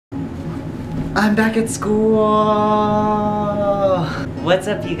I'm back at school! What's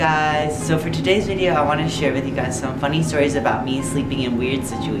up, you guys? So for today's video, I want to share with you guys some funny stories about me sleeping in weird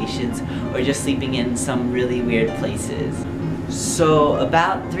situations or just sleeping in some really weird places. So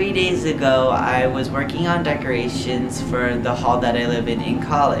about 3 days ago, I was working on decorations for the hall that I live in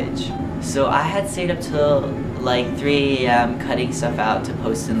college. So I had stayed up till like 3 a.m. cutting stuff out to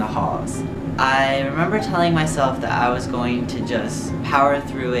post in the halls. I remember telling myself that I was going to just power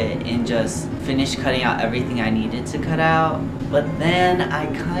through it and just finish cutting out everything I needed to cut out, but then I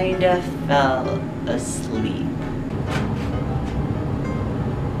kind of fell asleep.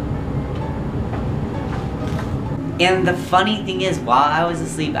 And the funny thing is, while I was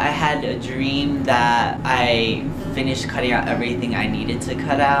asleep, I had a dream that I finished cutting out everything I needed to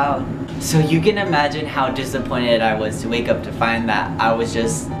cut out. So you can imagine how disappointed I was to wake up to find that I was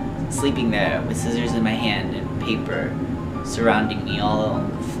just sleeping there with scissors in my hand and paper surrounding me all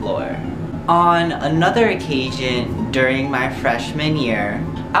on the floor. On another occasion, during my freshman year,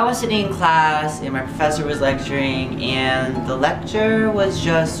 I was sitting in class and my professor was lecturing, and the lecture was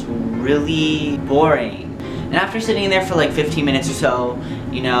just really boring. And after sitting there for like 15 minutes or so,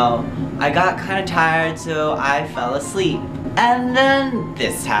 you know, I got kind of tired, so I fell asleep. And then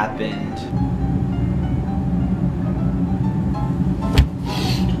this happened.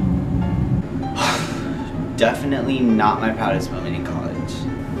 Definitely not my proudest moment in college.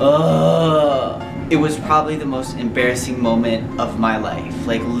 Ugh. It was probably the most embarrassing moment of my life.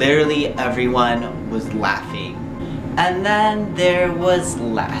 Like, literally everyone was laughing. And then there was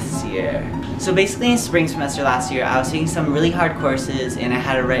last year. So basically in spring semester last year, I was taking some really hard courses and I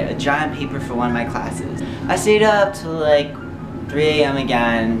had to write a giant paper for one of my classes. I stayed up till like 3 a.m.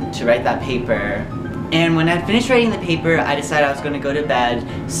 again to write that paper. And when I finished writing the paper, I decided I was going to go to bed.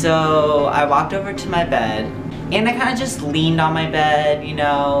 So I walked over to my bed and I kind of just leaned on my bed, you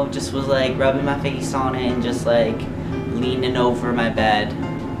know, just was like rubbing my face on it and just like leaning over my bed.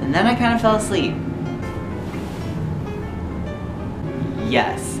 And then I kind of fell asleep.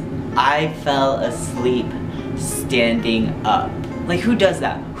 Yes, I fell asleep standing up. Like, who does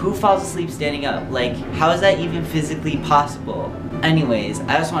that? Who falls asleep standing up? Like, how is that even physically possible? Anyways,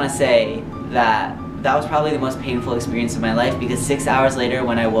 I just want to say that was probably the most painful experience of my life, because 6 hours later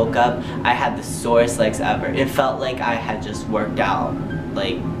when I woke up, I had the sorest legs ever. It felt like I had just worked out,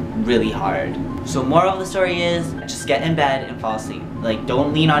 like, really hard. So moral of the story is, just get in bed and fall asleep. Like,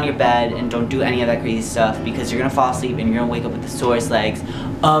 don't lean on your bed and don't do any of that crazy stuff, because you're gonna fall asleep and you're gonna wake up with the sorest legs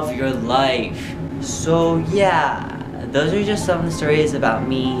of your life. So yeah, those are just some of the stories about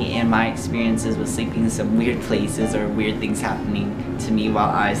me and my experiences with sleeping in some weird places or weird things happening to me while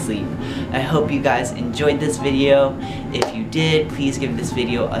I sleep. I hope you guys enjoyed this video. If you did, please give this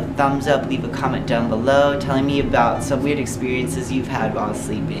video a thumbs up, leave a comment down below telling me about some weird experiences you've had while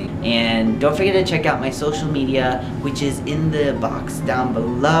sleeping. And don't forget to check out my social media, which is in the box down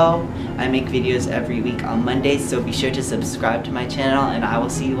below. I make videos every week on Mondays, so be sure to subscribe to my channel, and I will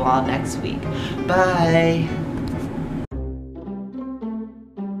see you all next week. Bye!